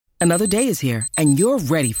Another day is here, and you're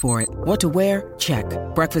ready for it. What to wear? Check.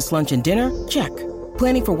 Breakfast, lunch, and dinner? Check.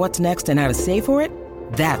 Planning for what's next and how to save for it?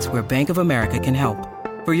 That's where Bank of America can help.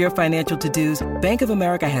 For your financial to-dos, Bank of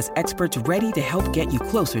America has experts ready to help get you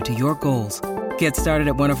closer to your goals. Get started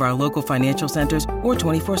at one of our local financial centers or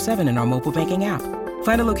 24/7 in our mobile banking app.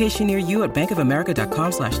 Find a location near you at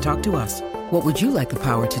bankofamerica.com/talktous. What would you like the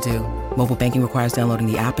power to do? Mobile banking requires downloading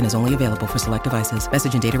the app and is only available for select devices.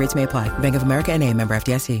 Message and data rates may apply. Bank of America N.A., member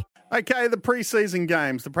FDIC. Okay, the pre-season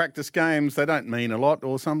games, the practice games, they don't mean a lot,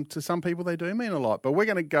 or to some people they do mean a lot. But we're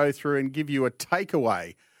going to go through and give you a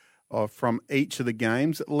takeaway from each of the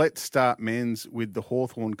games. Let's start, men's, with the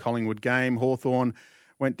Hawthorn-Collingwood game. Hawthorn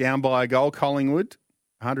went down by a goal. Collingwood,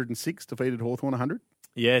 106, defeated Hawthorn 100.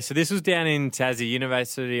 Yeah, so this was down in Tassie,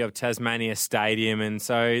 University of Tasmania Stadium. And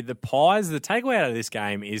so the Pies, the takeaway out of this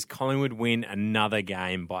game is Collingwood win another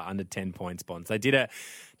game by under 10 points, Bonds. They did it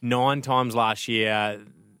 9 times last year.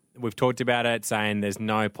 We've talked about it, saying there's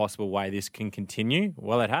no possible way this can continue.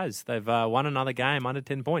 Well, it has. They've won another game under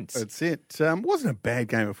 10 points. That's it. Wasn't a bad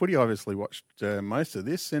game of footy. I obviously watched most of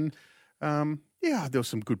this. And, there were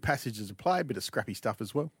some good passages of play, a bit of scrappy stuff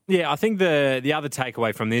as well. Yeah, I think the other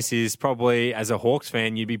takeaway from this is probably, as a Hawks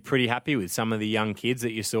fan, you'd be pretty happy with some of the young kids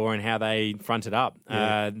that you saw and how they fronted up.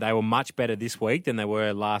 Yeah. They were much better this week than they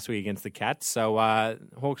were last week against the Cats. So,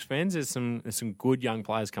 Hawks fans, there's some good young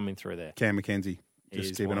players coming through there. Cam McKenzie.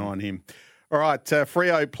 Just keep an eye on him. All right,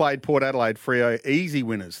 Freo played Port Adelaide. Freo easy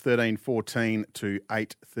winners, 13-14 to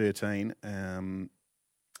 8-13.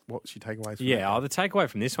 What was your takeaways from that? The takeaway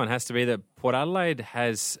from this one has to be that Port Adelaide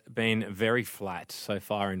has been very flat so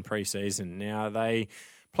far in pre-season. Now, they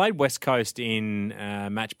played West Coast in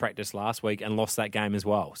match practice last week and lost that game as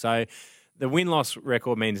well. So the win-loss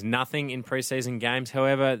record means nothing in pre-season games.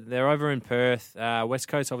 However, they're over in Perth. West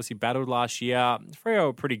Coast obviously battled last year. Freo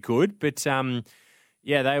were pretty good, but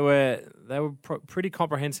they were pretty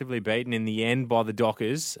comprehensively beaten in the end by the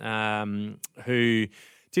Dockers, who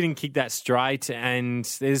didn't kick that straight. And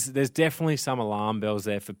there's definitely some alarm bells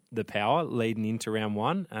there for the Power leading into round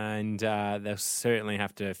one, and they'll certainly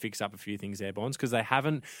have to fix up a few things there, Bonds, because they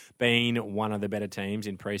haven't been one of the better teams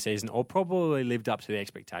in pre-season, or probably lived up to the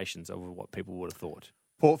expectations of what people would have thought.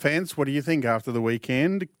 Port fans, what do you think after the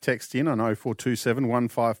weekend? Text in on 0427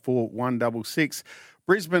 154 166.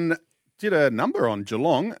 Brisbane did a number on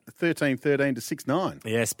Geelong, 13-13 to 6-9.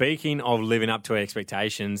 Yeah, speaking of living up to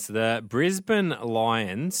expectations, the Brisbane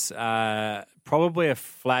Lions probably are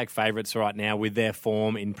flag favourites right now with their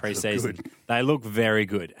form in pre-season. They look very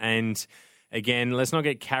good. And again, let's not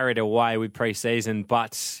get carried away with pre-season,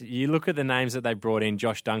 but you look at the names that they brought in.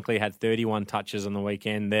 Josh Dunkley had 31 touches on the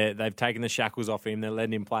weekend. They've taken the shackles off him. They're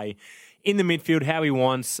letting him play in the midfield how he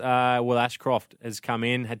wants. Will Ashcroft has come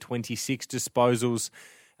in, had 26 disposals.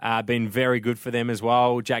 Been very good for them as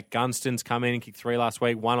well. Jack Gunston's come in and kicked 3 last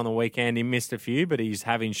week, 1 on the weekend. He missed a few, but he's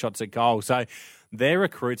having shots at goal. So their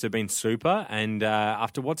recruits have been super. And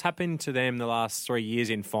after what's happened to them the last 3 years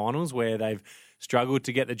in finals, where they've struggled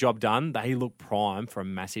to get the job done, they look prime for a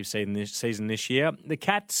massive season this year. The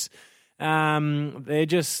Cats, I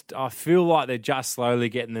feel like they're just slowly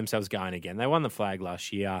getting themselves going again. They won the flag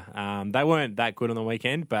last year. They weren't that good on the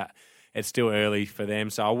weekend, but it's still early for them,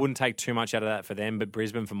 so I wouldn't take too much out of that for them. But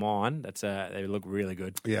Brisbane, for mine, they look really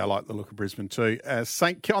good. Yeah, I like the look of Brisbane too.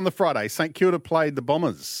 On the Friday, St Kilda played the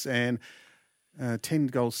Bombers, and 10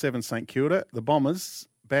 goals, 7 St Kilda. The Bombers,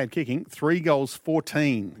 bad kicking, 3 goals,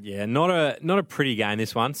 14. Yeah, not a pretty game,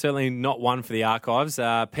 this one. Certainly not one for the archives.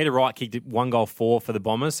 Peter Wright kicked 1 goal, 4 for the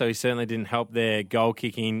Bombers, so he certainly didn't help their goal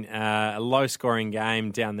kicking. A low-scoring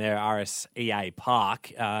game down there at RSEA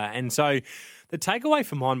Park. And so the takeaway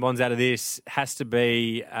from mine, Bonds, out of this has to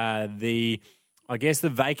be the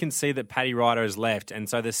vacancy that Paddy Ryder has left. And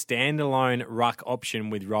so the standalone ruck option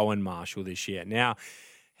with Rowan Marshall this year. Now,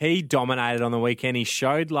 he dominated on the weekend. He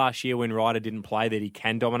showed last year when Ryder didn't play that he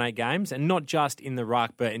can dominate games, and not just in the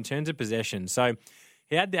ruck, but in terms of possession. So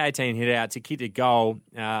he had the 18 hit-outs, he kicked a goal,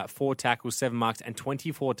 4 tackles, 7 marks, and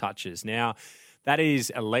 24 touches. Now, that is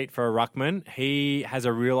elite for a ruckman. He has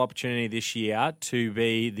a real opportunity this year to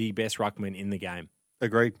be the best ruckman in the game.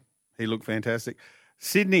 Agreed. He looked fantastic.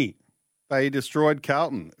 Sydney, they destroyed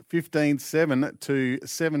Carlton, 15-7 to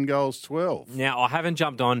 7 goals, 12. Now, I haven't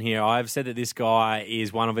jumped on here. I've said that this guy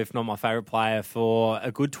is one of, if not my favourite player, for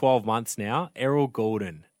a good 12 months now. Errol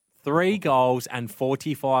Goulden, 3 goals and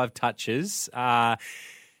 45 touches.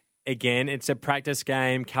 Again, it's a practice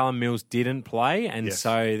game. Callum Mills didn't play, and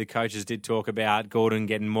so the coaches did talk about Gordon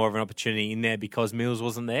getting more of an opportunity in there because Mills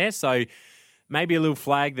wasn't there. So maybe a little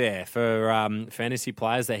flag there for fantasy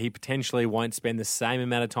players that he potentially won't spend the same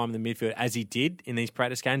amount of time in the midfield as he did in these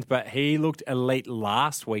practice games, but he looked elite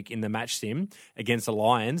last week in the match sim against the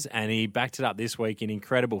Lions, and he backed it up this week in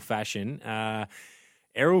incredible fashion.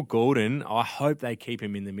 Errol Gordon, I hope they keep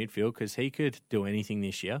him in the midfield because he could do anything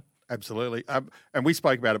this year. Absolutely. And we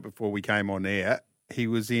spoke about it before we came on air. He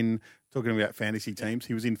was in, talking about fantasy teams,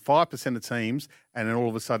 he was in 5% of teams, and then all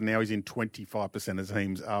of a sudden now he's in 25% of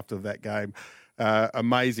teams after that game.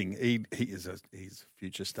 Amazing. He's a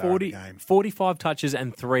future star of the game. 45 touches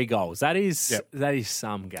and 3 goals. That is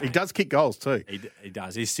some game. He does kick goals too. He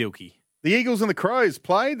does. He's silky. The Eagles and the Crows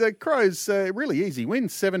played. The Crows, really easy win,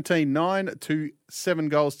 17-9 to 7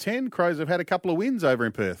 goals 10. Crows have had a couple of wins over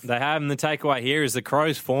in Perth. They have, and the takeaway here is the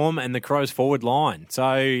Crows' form and the Crows' forward line.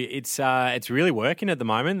 So it's really working at the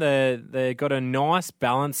moment. They've got a nice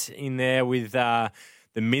balance in there with the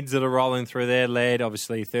mids that are rolling through there. Led,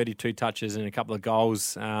 obviously, 32 touches and a couple of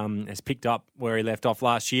goals. Has picked up where he left off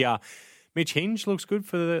last year. Mitch Hinge looks good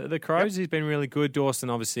for the Crows. Yep. He's been really good. Dawson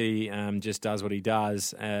obviously just does what he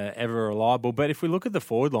does, ever reliable. But if we look at the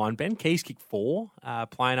forward line, Ben Keys kicked 4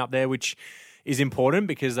 playing up there, which is important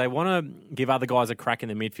because they want to give other guys a crack in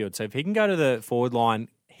the midfield. So if he can go to the forward line,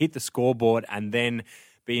 hit the scoreboard, and then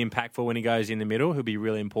be impactful when he goes in the middle, he'll be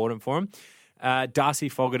really important for him. Darcy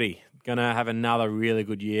Fogarty, going to have another really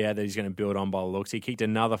good year that he's going to build on by the looks. He kicked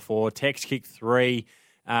another 4. Tex kicked 3.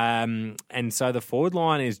 And so the forward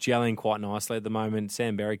line is gelling quite nicely at the moment.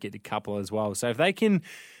 Sam Berry kicked a couple as well. So if they can,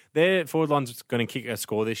 their forward line's going to kick a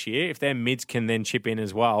score this year. If their mids can then chip in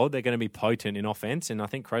as well, they're going to be potent in offense. And I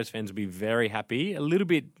think Crows fans will be very happy. A little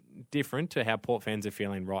bit different to how Port fans are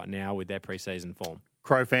feeling right now with their preseason form.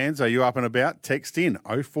 Crow fans, are you up and about? Text in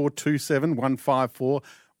 0427 154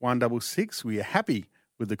 166. We are happy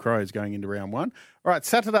with the Crows going into round 1. All right,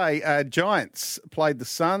 Saturday, Giants played the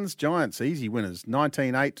Suns. Giants, easy winners,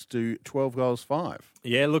 19-8 to 12 goals 5.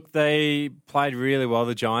 Yeah, look, they played really well,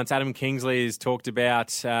 the Giants. Adam Kingsley has talked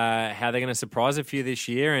about how they're going to surprise a few this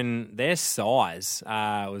year, and their size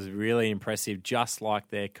was really impressive, just like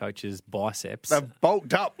their coach's biceps. They've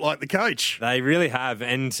bulked up like the coach. They really have,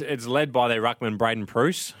 and it's led by their ruckman, Braden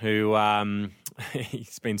Pruce, who...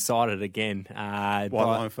 he's been cited again. White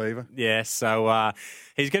line fever. Yeah, so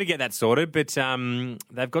he's going to get that sorted. But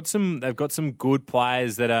they've got some good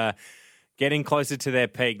players that are getting closer to their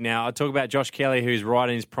peak. Now, I talk about Josh Kelly, who's right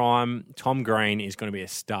in his prime. Tom Green is going to be a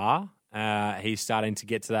star. He's starting to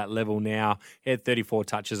get to that level now. He had 34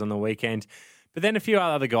 touches on the weekend. But then a few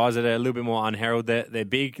other guys that are a little bit more unheralded. They're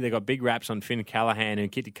big. They've got big raps on Finn Callahan, who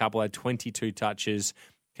kicked a couple, had 22 touches.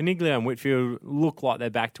 Caniglia and Whitfield look like they're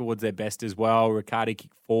back towards their best as well. Riccardi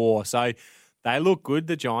kicked 4. So they look good,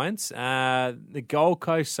 the Giants. The Gold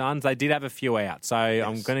Coast Suns, they did have a few out. So yes.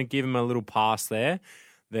 I'm going to give them a little pass there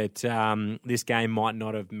that this game might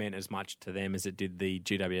not have meant as much to them as it did the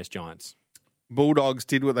GWS Giants. Bulldogs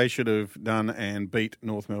did what they should have done and beat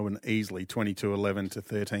North Melbourne easily, 22-11 to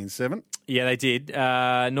 13-7. Yeah, they did.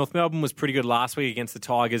 North Melbourne was pretty good last week against the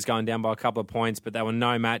Tigers, going down by a couple of points, but they were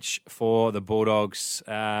no match for the Bulldogs,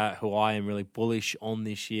 who I am really bullish on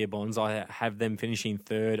this year, Bonds. I have them finishing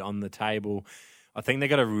 3rd on the table. I think they've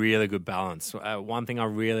got a really good balance. One thing I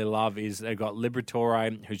really love is they've got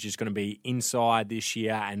Liberatore, who's just going to be inside this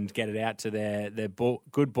year and get it out to their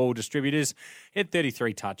good ball distributors. He had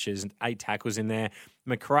 33 touches and 8 tackles in there.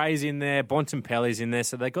 McRae's in there. Bontempelli's in there.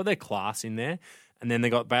 So they've got their class in there. And then they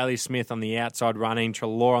got Bailey Smith on the outside running,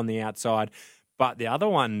 Treloar on the outside. But the other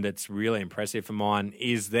one that's really impressive for mine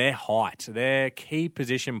is their height. Their key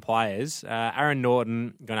position players. Aaron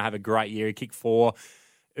Norton, going to have a great year. He kicked 4.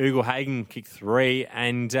 Ugle Hagen kicked 3,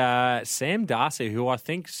 and Sam Darcy, who I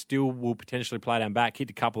think still will potentially play down back, kicked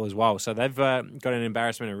a couple as well. So they've got an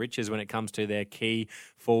embarrassment of riches when it comes to their key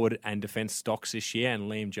forward and defence stocks this year, and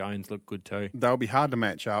Liam Jones looked good too. They'll be hard to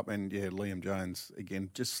match up, and yeah, Liam Jones, again,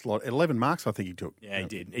 just slot 11 marks I think he took. Yeah, he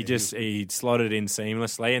did. He slotted in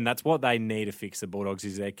seamlessly, and that's what they need to fix the Bulldogs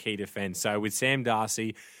is their key defence. So with Sam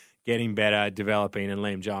Darcy getting better, developing, and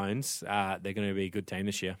Liam Jones, they're going to be a good team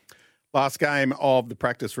this year. Last game of the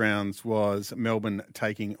practice rounds was Melbourne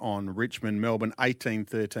taking on Richmond. Melbourne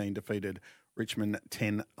 18-13 defeated Richmond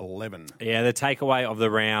 10-11. Yeah, the takeaway of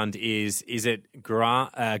the round is it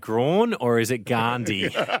Gawn or is it Gandhi?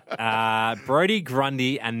 Brodie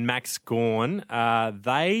Grundy and Max Gawn,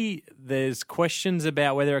 there's questions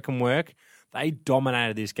about whether it can work. They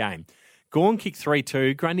dominated this game. Gawn kicked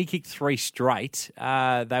 3-2. Grundy kicked 3 straight.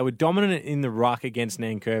 They were dominant in the ruck against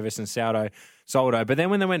Nankervis and Soldo. But then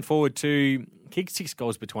when they went forward to kick 6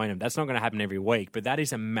 goals between them, that's not going to happen every week, but that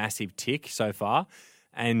is a massive tick so far.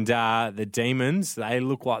 And the Demons, they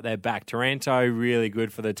look like they're back. Taranto, really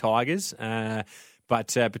good for the Tigers. But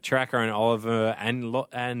Petrarca and Oliver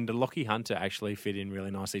and Lockie Hunter actually fit in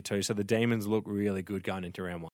really nicely too. So the Demons look really good going into round 1.